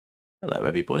Hello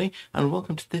everybody, and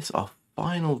welcome to this, our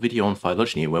final video on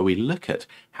phylogeny, where we look at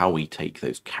how we take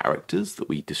those characters that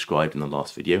we described in the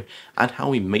last video and how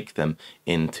we make them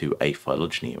into a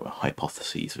phylogeny, or a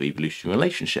hypothesis of evolutionary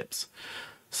relationships.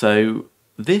 So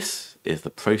this is the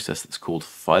process that's called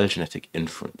phylogenetic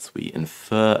inference. We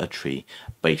infer a tree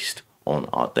based on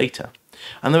our data.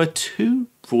 And there are two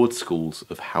broad schools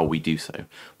of how we do so.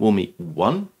 We'll meet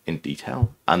one in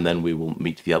detail, and then we will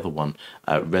meet the other one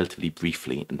relatively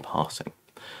briefly in passing.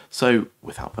 So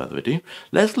without further ado,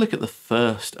 let's look at the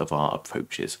first of our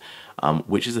approaches,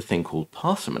 which is a thing called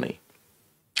parsimony.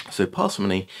 So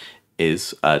parsimony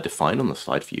is defined on the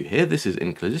slide for you here. This is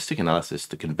in cladistic analysis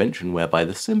the convention whereby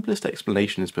the simplest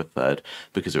explanation is preferred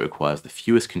because it requires the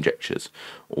fewest conjectures,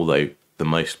 although the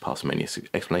most parsimonious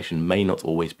explanation may not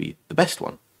always be the best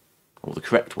one, or the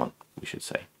correct one, we should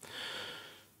say.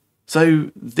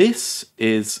 So this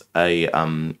is a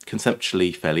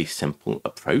conceptually fairly simple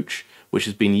approach, which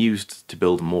has been used to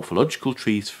build morphological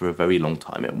trees for a very long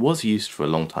time. It was used for a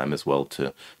long time as well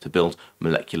to build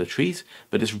molecular trees,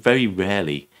 but it's very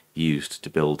rarely used to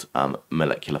build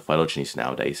molecular phylogenies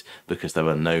nowadays because there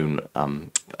are known,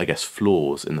 I guess,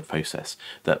 flaws in the process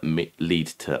that lead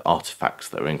to artifacts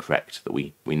that are incorrect, that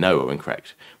we know are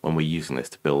incorrect when we're using this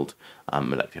to build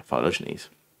molecular phylogenies.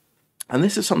 And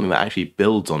this is something that actually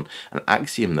builds on an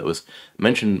axiom that was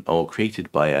mentioned or created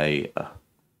by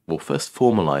well, first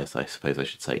formalized, I suppose I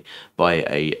should say, by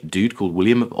a dude called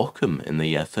William of Ockham in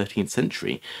the 13th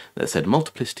century that said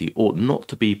multiplicity ought not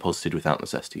to be posited without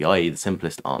necessity, i.e. the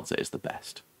simplest answer is the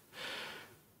best.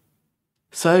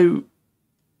 So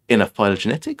in a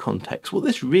phylogenetic context, what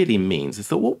this really means is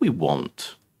that what we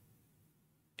want,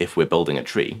 if we're building a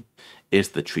tree, is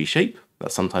the tree shape,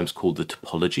 that's sometimes called the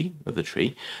topology of the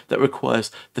tree, that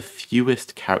requires the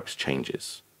fewest character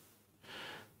changes.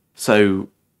 So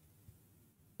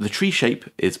the tree shape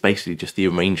is basically just the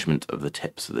arrangement of the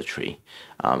tips of the tree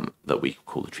that we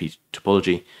call the tree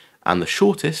topology, and the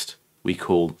shortest we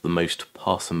call the most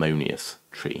parsimonious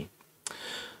tree.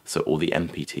 So, or the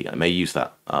MPT. I may use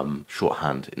that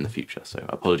shorthand in the future, so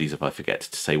apologies if I forget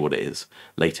to say what it is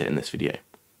later in this video.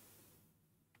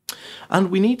 And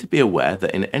we need to be aware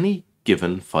that in any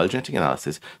given phylogenetic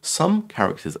analysis, some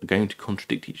characters are going to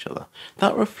contradict each other.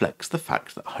 That reflects the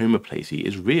fact that homoplasy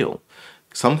is real.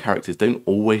 Some characters don't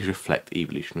always reflect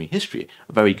evolutionary history.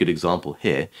 A very good example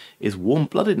here is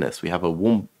warm-bloodedness. We have a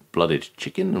warm-blooded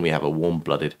chicken and we have a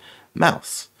warm-blooded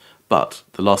mouse. But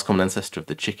the last common ancestor of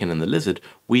the chicken and the lizard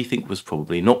we think was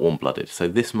probably not warm-blooded, so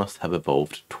this must have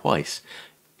evolved twice,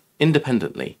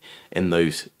 independently, in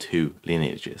those two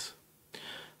lineages.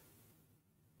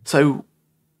 So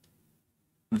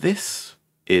this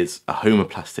is a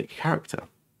homoplastic character.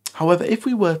 However, if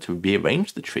we were to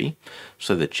rearrange the tree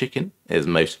so the chicken is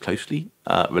most closely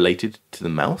related to the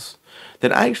mouse,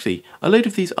 then actually a load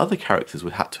of these other characters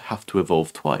would have to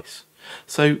evolve twice.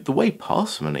 So the way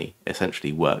parsimony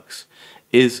essentially works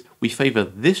is we favour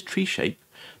this tree shape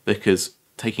because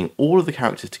taking all of the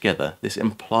characters together, this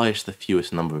implies the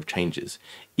fewest number of changes,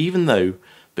 even though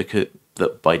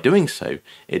that by doing so,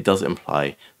 it does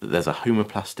imply that there's a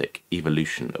homoplastic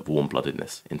evolution of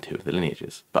warm-bloodedness in two of the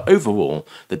lineages. But overall,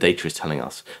 the data is telling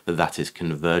us that that is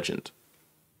convergent.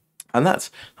 And that's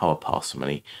how a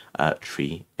parsimony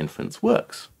tree inference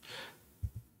works.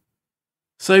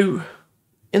 So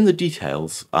in the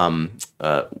details,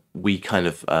 we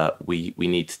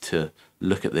need to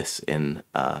look at this in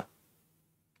a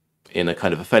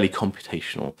kind of a fairly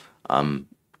computational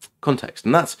context,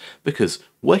 and that's because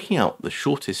working out the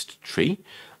shortest tree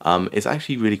is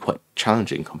actually really quite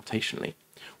challenging computationally.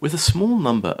 With a small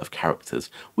number of characters,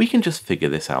 we can just figure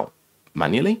this out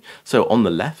manually. So on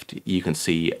the left, you can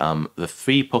see the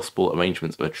three possible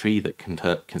arrangements of a tree that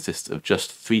consists of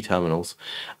just 3 terminals,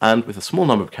 and with a small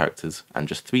number of characters and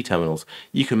just 3 terminals,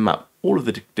 you can map all of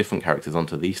the different characters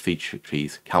onto these 3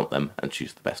 trees, count them, and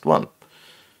choose the best one.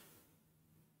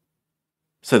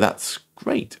 So that's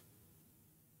great.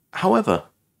 However,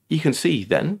 you can see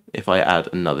then, if I add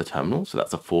another terminal, so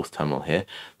that's a 4th terminal here,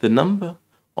 the number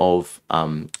of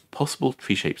possible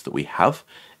tree shapes that we have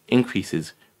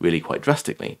increases really quite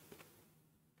drastically.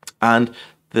 And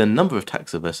the number of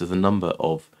taxa versus the number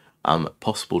of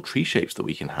possible tree shapes that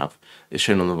we can have is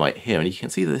shown on the right here, and you can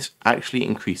see that this actually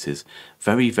increases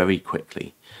very, very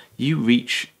quickly. You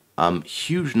reach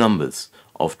huge numbers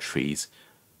of trees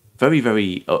very,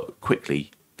 very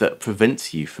quickly. That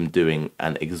prevents you from doing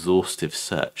an exhaustive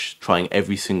search, trying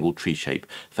every single tree shape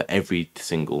for every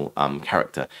single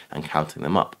character and counting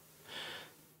them up.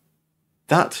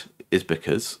 That is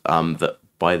because that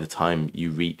by the time you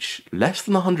reach less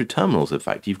than 100 terminals, in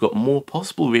fact, you've got more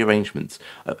possible rearrangements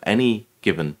of any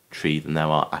given tree than there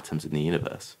are atoms in the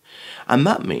universe. And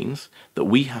that means that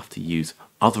we have to use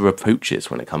other approaches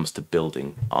when it comes to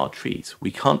building our trees. We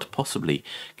can't possibly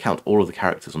count all of the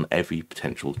characters on every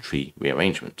potential tree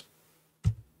rearrangement.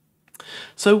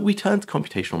 So we turn to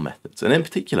computational methods, and in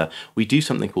particular, we do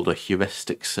something called a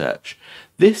heuristic search.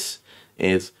 This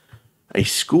is a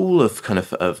school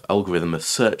of algorithm of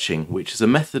searching, which is a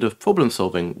method of problem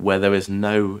solving where there is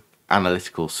no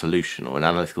analytical solution, or an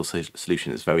analytical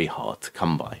solution is very hard to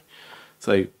come by.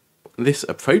 So this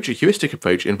approach, a heuristic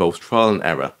approach, involves trial and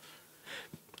error,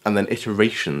 and then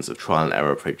iterations of trial and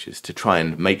error approaches to try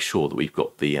and make sure that we've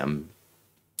got the, in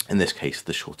this case,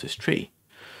 the shortest tree.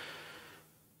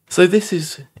 So this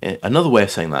is another way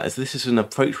of saying that is this is an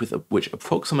approach which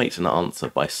approximates an answer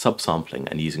by subsampling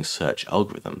and using search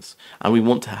algorithms, and we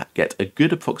want to get a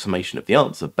good approximation of the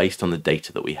answer based on the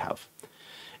data that we have.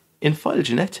 In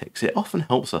phylogenetics, it often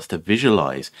helps us to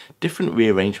visualize different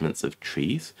rearrangements of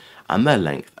trees and their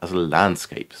length as a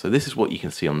landscape. So this is what you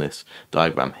can see on this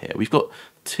diagram here. We've got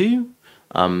two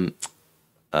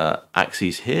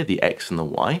axes here, the X and the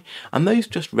Y, and those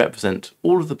just represent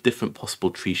all of the different possible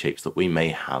tree shapes that we may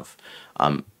have,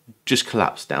 just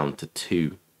collapsed down to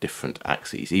two different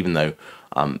axes, even though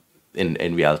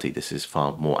in reality this is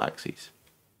far more axes.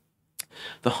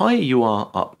 The higher you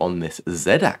are up on this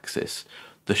Z-axis,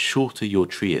 the shorter your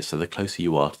tree is, so the closer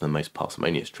you are to the most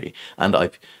parsimonious tree. And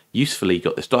I've usefully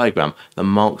got this diagram that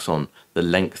marks on the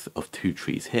length of two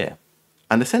trees here.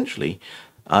 And essentially,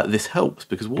 this helps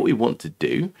because what we want to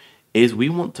do is we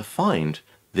want to find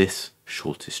this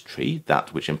shortest tree,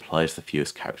 that which implies the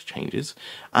fewest character changes,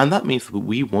 and that means that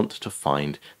we want to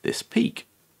find this peak.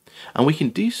 And we can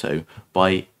do so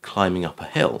by climbing up a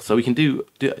hill. So we can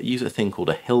use a thing called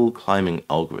a hill climbing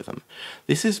algorithm.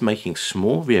 This is making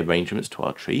small rearrangements to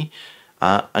our tree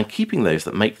and keeping those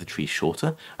that make the tree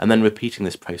shorter, and then repeating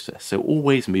this process. So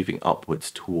always moving upwards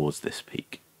towards this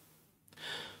peak.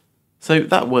 So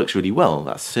that works really well,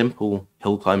 that simple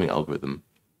hill climbing algorithm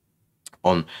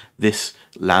on this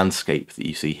landscape that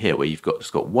you see here, where you've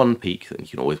just got one peak and you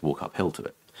can always walk uphill to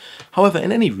it. However,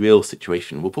 in any real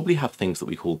situation, we'll probably have things that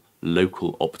we call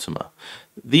local optima.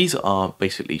 These are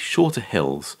basically shorter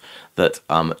hills that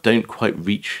don't quite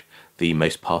reach the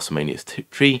most parsimonious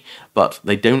tree, but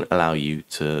they don't allow you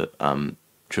to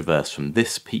traverse from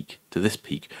this peak to this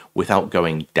peak without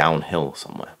going downhill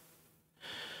somewhere.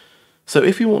 So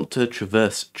if we want to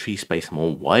traverse tree space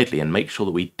more widely and make sure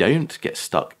that we don't get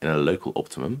stuck in a local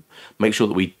optimum, make sure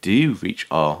that we do reach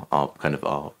our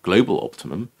global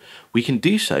optimum, we can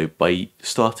do so by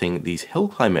starting these hill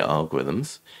climbing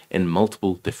algorithms in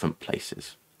multiple different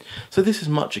places. So this is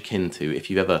much akin to if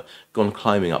you've ever gone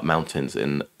climbing up mountains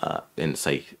in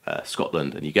say,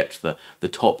 Scotland, and you get to the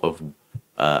top of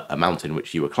a mountain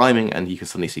which you were climbing, and you can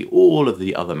suddenly see all of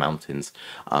the other mountains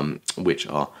which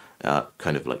are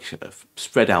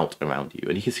spread out around you,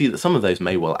 and you can see that some of those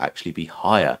may well actually be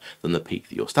higher than the peak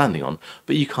that you're standing on,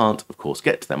 but you can't, of course,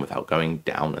 get to them without going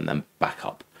down and then back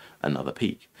up another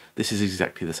peak. This is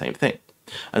exactly the same thing.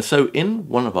 And so in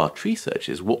one of our tree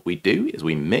searches, what we do is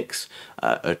we mix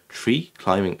a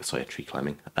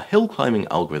hill climbing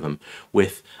algorithm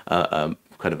with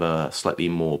a slightly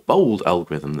more bold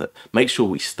algorithm that makes sure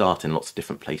we start in lots of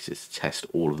different places to test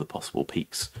all of the possible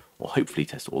peaks, or hopefully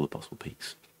test all the possible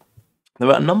peaks. There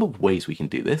are a number of ways we can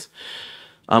do this.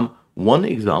 One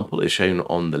example is shown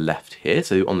on the left here.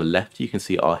 So on the left, you can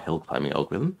see our hill climbing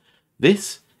algorithm.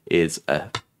 This is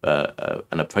an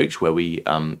approach where we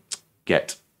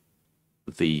get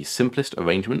the simplest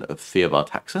arrangement of 3 of our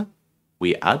taxa.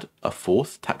 We add a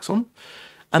 4th taxon,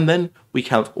 and then we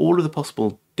count all of the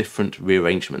possible different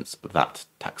rearrangements of that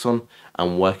taxon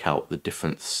and work out the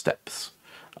different steps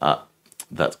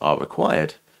that are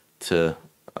required to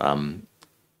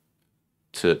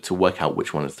work out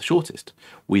which one is the shortest.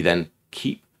 We then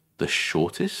keep the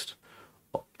shortest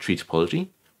tree topology.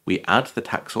 We add the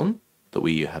taxon that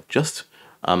we have just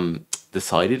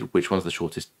decided which one's the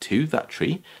shortest to that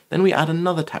tree. Then we add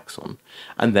another taxon,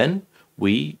 and then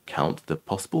we count the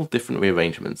possible different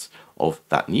rearrangements of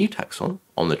that new taxon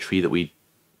on the tree that we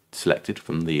selected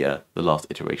from the last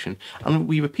iteration, and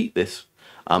we repeat this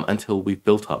until we've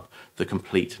built up the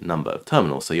complete number of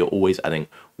terminals. So you're always adding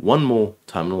one more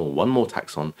terminal or one more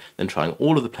taxon, then trying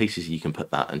all of the places you can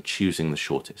put that and choosing the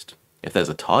shortest. If there's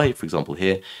a tie, for example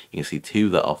here, you can see 2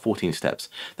 that are 14 steps,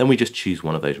 then we just choose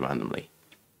one of those randomly.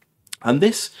 And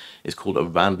this is called a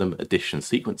random addition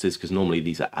sequences, because normally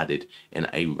these are added in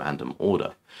a random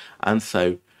order. And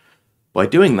so by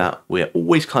doing that, we're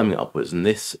always climbing upwards, and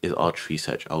this is our tree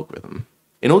search algorithm.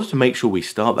 In order to make sure we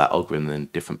start that algorithm in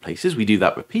different places, we do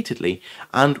that repeatedly,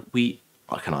 and we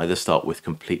I can either start with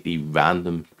completely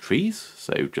random trees,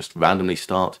 so just randomly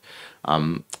start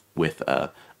with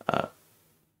a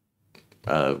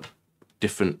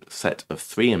different set of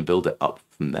 3 and build it up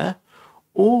from there.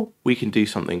 Or we can do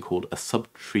something called a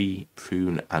subtree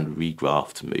prune and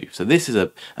regraft move. So this is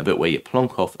a bit where you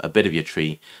plonk off a bit of your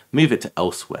tree, move it to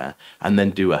elsewhere, and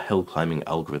then do a hill climbing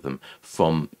algorithm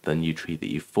from the new tree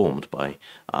that you've formed by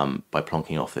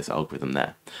plonking off this algorithm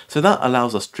there. So that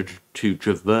allows us to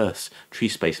traverse tree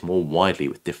space more widely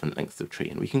with different lengths of tree.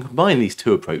 And we can combine these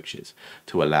 2 approaches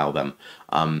to allow them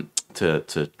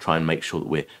to try and make sure that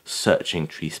we're searching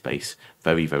tree space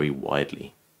very, very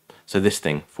widely. So this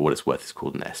thing, for what it's worth, is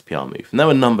called an SPR move. And there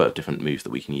are a number of different moves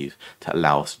that we can use to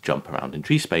allow us to jump around in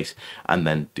tree space and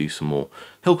then do some more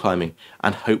hill climbing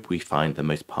and hope we find the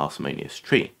most parsimonious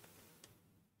tree.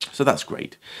 So that's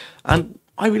great. And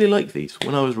I really like these.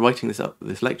 When I was writing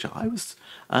this lecture, I was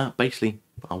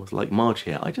like Marge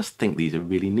here. I just think these are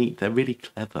really neat. They're really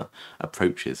clever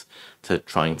approaches to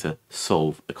trying to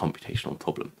solve a computational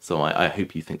problem. So I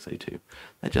hope you think so too.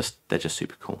 They're just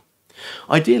super cool.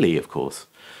 Ideally, of course,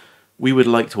 we would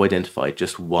like to identify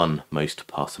just one most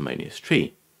parsimonious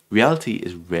tree. Reality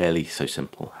is rarely so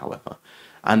simple, however,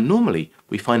 and normally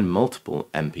we find multiple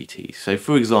MPTs. So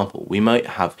for example, we might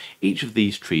have each of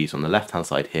these trees on the left-hand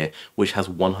side here, which has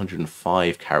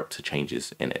 105 character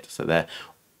changes in it. So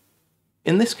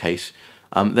in this case,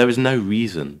 there is no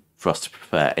reason for us to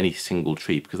prefer any single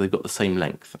tree because they've got the same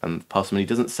length, and parsimony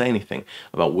doesn't say anything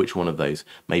about which one of those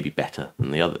may be better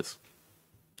than the others.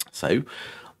 So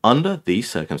under these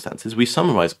circumstances, we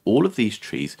summarize all of these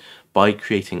trees by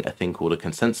creating a thing called a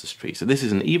consensus tree. So this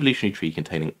is an evolutionary tree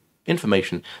containing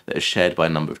information that is shared by a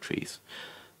number of trees.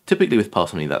 Typically with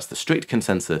parsimony, that's the strict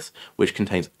consensus, which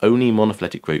contains only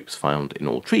monophyletic groups found in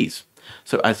all trees.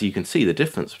 So as you can see, the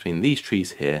difference between these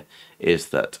trees here is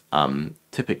that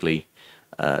typically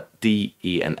D,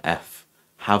 E, and F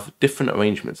have different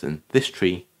arrangements in this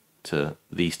tree to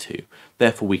these 2.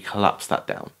 Therefore, we collapse that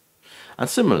down. And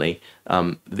similarly,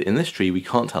 in this tree, we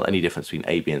can't tell any difference between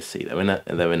A, B, and C.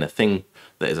 They're in a thing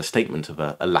that is a statement of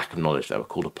a lack of knowledge. They were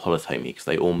called a polytomy because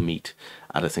they all meet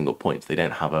at a single point. They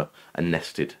don't have a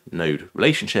nested node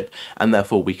relationship, and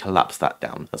therefore we collapse that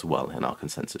down as well in our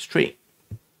consensus tree.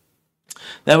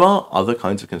 There are other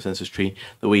kinds of consensus tree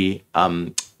that we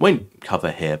won't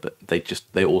cover here, but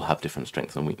they all have different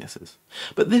strengths and weaknesses.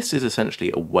 But this is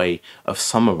essentially a way of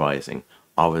summarizing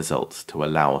our results to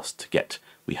allow us to get,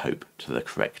 we hope, to the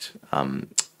correct,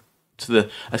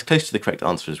 as close to the correct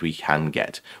answer as we can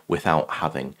get without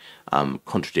having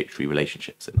contradictory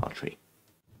relationships in our tree.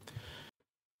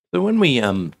 So when we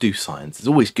do science, it's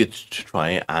always good to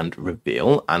try and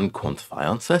reveal and quantify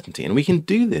uncertainty, and we can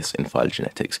do this in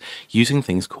phylogenetics using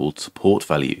things called support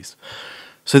values.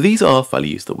 So these are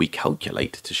values that we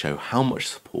calculate to show how much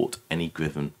support any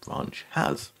given branch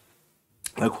has.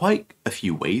 There are quite a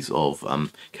few ways of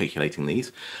calculating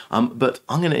these, but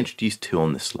I'm going to introduce 2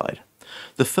 on this slide.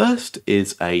 The first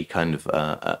is a kind of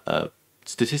a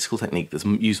statistical technique that's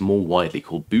used more widely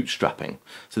called bootstrapping.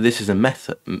 So this is a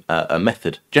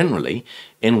method generally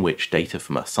in which data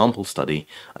from a sample study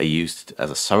are used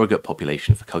as a surrogate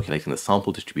population for calculating the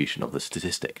sample distribution of the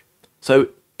statistic. So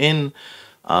in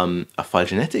a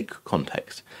phylogenetic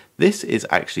context, this is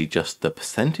actually just the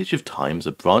percentage of times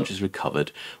a branch is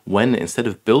recovered when, instead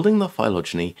of building the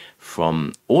phylogeny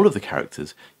from all of the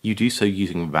characters, you do so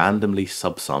using randomly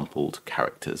subsampled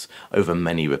characters over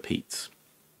many repeats.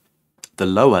 The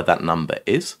lower that number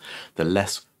is, the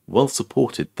less well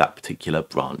supported that particular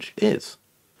branch is.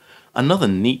 Another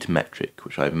neat metric,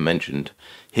 which I've mentioned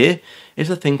here, is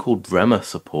a thing called Bremer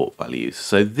support values.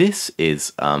 So this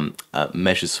is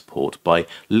measures support by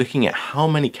looking at how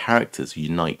many characters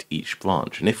unite each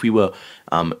branch. And if we were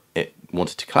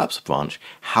wanted to collapse a branch,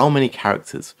 how many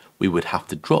characters we would have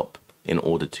to drop in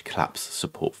order to collapse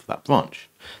support for that branch.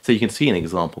 So you can see an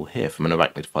example here from an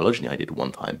arachnid phylogeny I did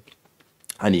one time.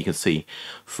 And you can see,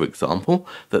 for example,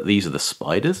 that these are the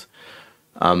spiders.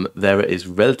 There is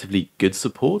relatively good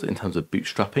support in terms of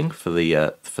bootstrapping for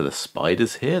the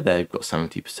spiders here. They've got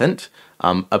 70%,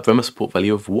 a Bremer support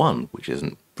value of 1, which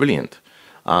isn't brilliant.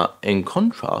 In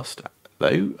contrast,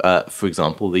 though, for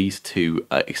example, these 2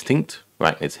 extinct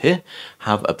arachnids here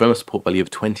have a Bremer support value of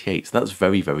 28, so that's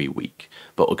very, very weak.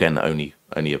 But again, only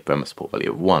a Bremer support value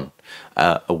of 1.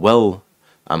 A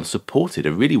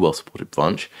really well supported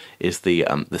branch is the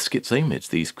schizomids,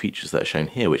 these creatures that are shown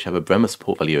here, which have a Bremer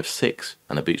support value of 6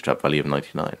 and a bootstrap value of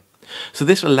 99. So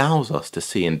this allows us to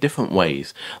see in different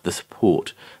ways the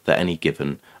support that any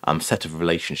given set of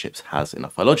relationships has in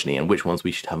our phylogeny, and which ones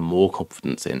we should have more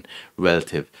confidence in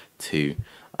relative to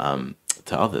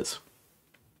others.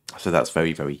 So that's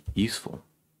very, very useful.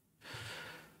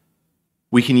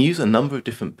 We can use a number of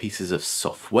different pieces of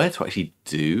software to actually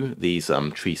do these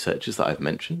tree searches that I've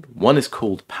mentioned. One is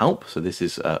called PALP, so this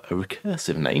is a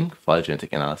recursive name,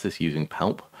 phylogenetic analysis using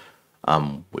PALP,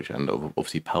 and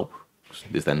obviously PALP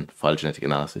is then phylogenetic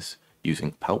analysis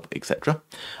using PALP, etc.,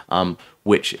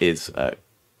 which is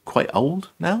quite old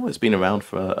now. It's been around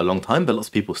for a long time, but lots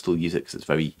of people still use it because it's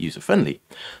very user-friendly.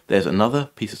 There's another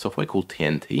piece of software called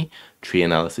TNT, tree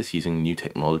analysis using new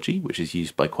technology, which is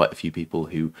used by quite a few people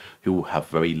who have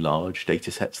very large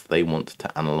data sets that they want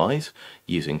to analyze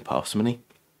using parsimony.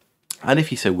 And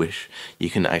if you so wish, you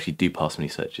can actually do parsimony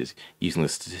searches using the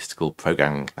statistical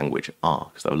programming language R,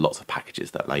 because there are lots of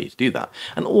packages that allow you to do that.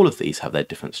 And all of these have their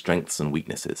different strengths and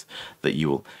weaknesses that you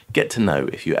will get to know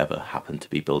if you ever happen to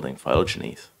be building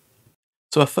phylogenies.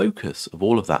 So a focus of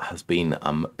all of that has been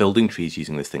building trees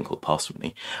using this thing called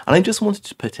parsimony. And I just wanted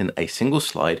to put in a single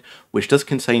slide which does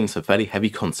contain some fairly heavy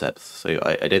concepts, so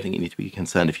I don't think you need to be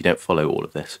concerned if you don't follow all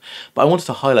of this. But I wanted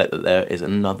to highlight that there is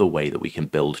another way that we can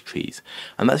build trees,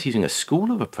 and that's using a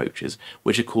school of approaches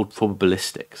which are called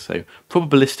probabilistic. So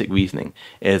probabilistic reasoning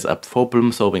is a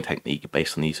problem-solving technique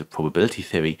based on the use of probability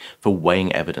theory for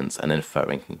weighing evidence and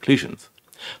inferring conclusions.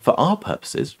 For our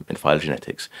purposes, in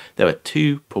phylogenetics, there are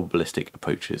two probabilistic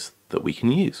approaches that we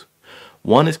can use.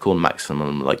 One is called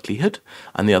maximum likelihood,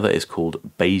 and the other is called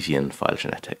Bayesian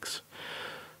phylogenetics.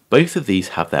 Both of these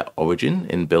have their origin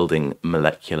in building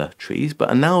molecular trees, but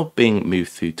are now being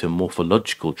moved through to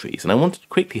morphological trees. And I wanted to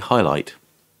quickly highlight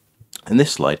in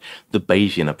this slide the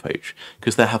Bayesian approach,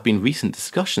 because there have been recent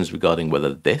discussions regarding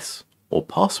whether this, or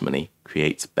parsimony,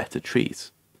 creates better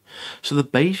trees. So the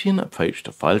Bayesian approach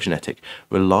to phylogenetic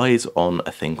relies on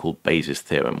a thing called Bayes'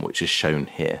 theorem, which is shown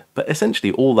here. But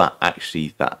essentially all that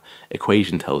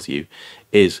equation tells you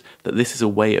is that this is a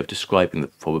way of describing the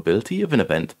probability of an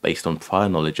event based on prior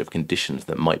knowledge of conditions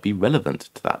that might be relevant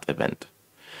to that event.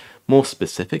 More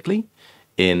specifically,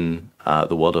 in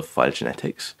the world of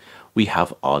phylogenetics, we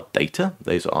have our data.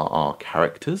 Those are our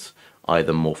characters,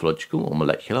 either morphological or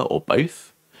molecular or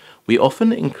both. We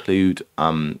often include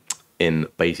in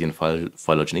Bayesian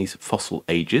phylogenies fossil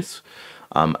ages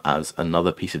as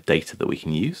another piece of data that we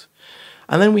can use.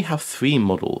 And then we have three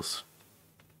models.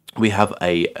 We have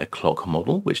a clock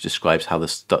model, which describes how the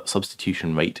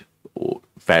substitution rate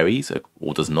varies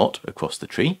or does not across the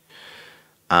tree.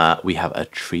 We have a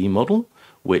tree model,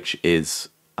 which describes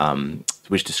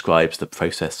the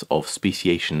process of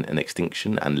speciation and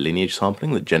extinction and lineage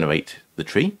sampling that generate the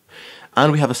tree.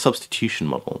 And we have a substitution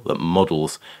model that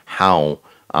models how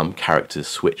characters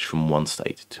switch from one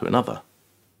state to another.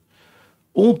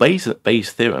 All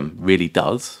Bayes' theorem really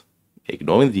does,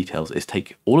 ignoring the details, is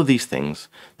take all of these things,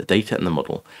 the data and the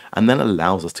model, and then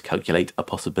allows us to calculate a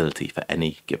possibility for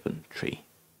any given tree.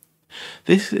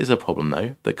 This is a problem,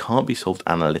 though, that can't be solved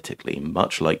analytically,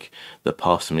 much like the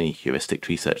parsimony heuristic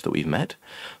tree search that we've met,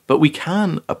 but we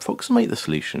can approximate the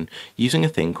solution using a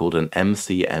thing called an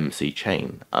MC-MC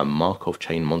chain, a Markov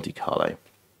chain Monte Carlo.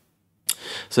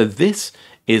 So this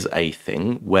is a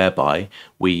thing whereby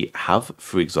we have,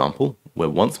 for example, we're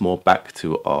once more back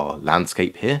to our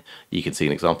landscape here. You can see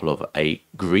an example of a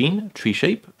green tree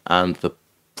shape and the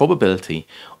probability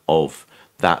of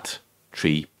that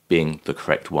tree being the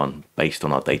correct one based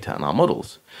on our data and our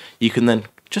models. You can then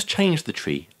just change the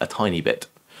tree a tiny bit,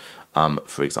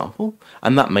 for example,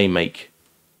 and that may make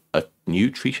a new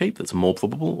tree shape that's more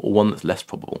probable or one that's less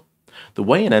probable. The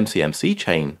way an MC-MC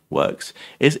chain works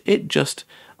is it just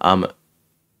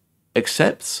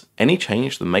accepts any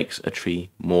change that makes a tree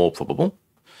more probable.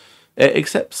 It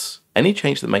accepts any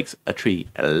change that makes a tree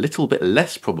a little bit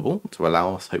less probable to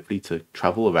allow us hopefully to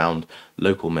travel around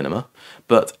local minima,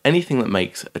 but anything that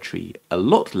makes a tree a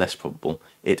lot less probable,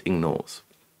 it ignores.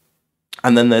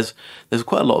 And then there's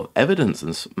quite a lot of evidence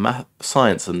and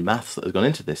science and maths that has gone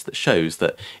into this that shows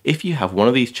that if you have one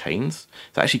of these chains,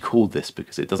 it's actually called this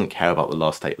because it doesn't care about the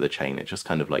last state of the chain, it just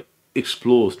kind of like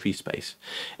explores tree space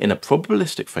in a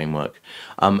probabilistic framework,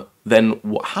 then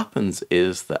what happens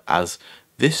is that as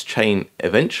this chain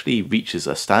eventually reaches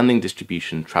a standing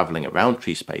distribution traveling around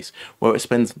tree space where it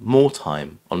spends more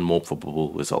time on more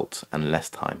probable results and less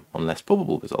time on less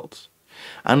probable results.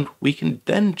 And we can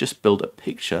then just build a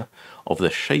picture of the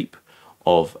shape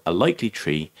of a likely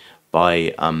tree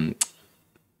by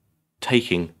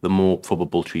taking the more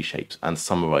probable tree shapes and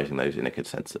summarizing those in a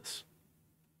consensus.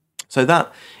 So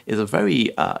that is a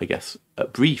very, a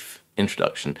brief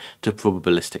introduction to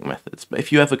probabilistic methods. But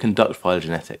if you ever conduct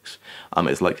phylogenetics,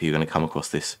 it's likely you're going to come across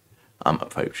this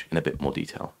approach in a bit more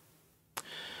detail.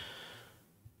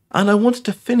 And I wanted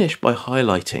to finish by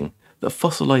highlighting that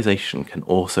fossilization can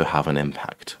also have an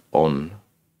impact on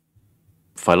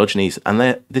phylogenies,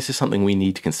 and this is something we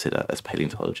need to consider as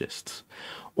paleontologists.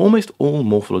 Almost all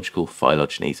morphological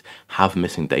phylogenies have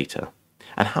missing data,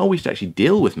 and how we should actually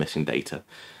deal with missing data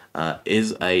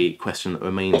is a question that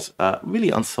remains really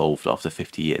unsolved after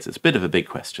 50 years. It's a bit of a big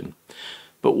question.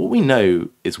 But what we know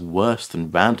is worse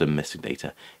than random missing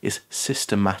data is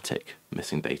systematic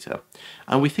missing data.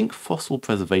 And we think fossil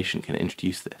preservation can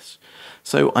introduce this.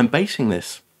 So I'm basing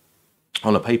this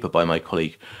on a paper by my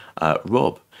colleague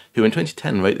Rob, who in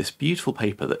 2010 wrote this beautiful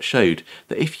paper that showed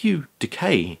that if you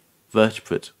decay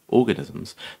vertebrate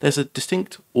organisms, there's a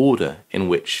distinct order in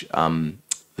which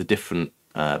the different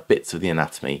bits of the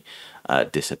anatomy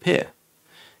disappear.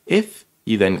 If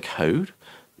you then code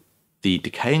the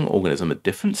decaying organism at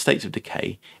different states of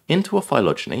decay into a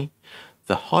phylogeny,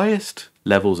 the highest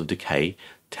levels of decay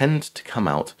tend to come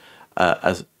out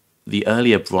as the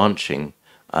earlier branching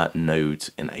nodes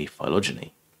in a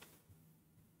phylogeny.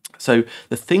 So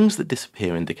the things that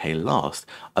disappear and decay last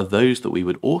are those that we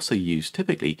would also use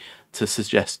typically to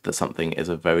suggest that something is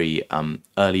a very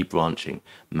early branching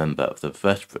member of the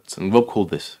vertebrates. And Rob called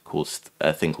this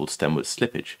a thing called stemward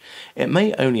slippage. It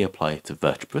may only apply to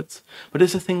vertebrates, but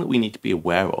it's a thing that we need to be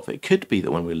aware of. It could be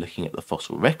that when we're looking at the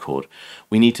fossil record,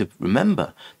 we need to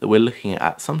remember that we're looking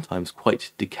at sometimes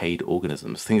quite decayed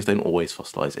organisms. Things don't always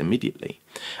fossilize immediately.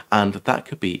 And that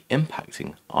could be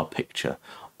impacting our picture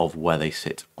of where they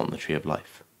sit on the tree of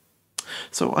life.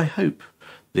 So I hope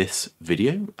this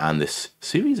video and this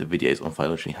series of videos on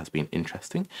phylogeny has been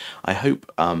interesting. I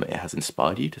hope it has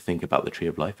inspired you to think about the tree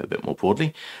of life a bit more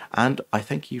broadly, and I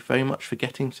thank you very much for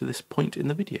getting to this point in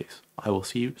the videos. I will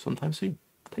see you sometime soon.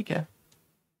 Take care.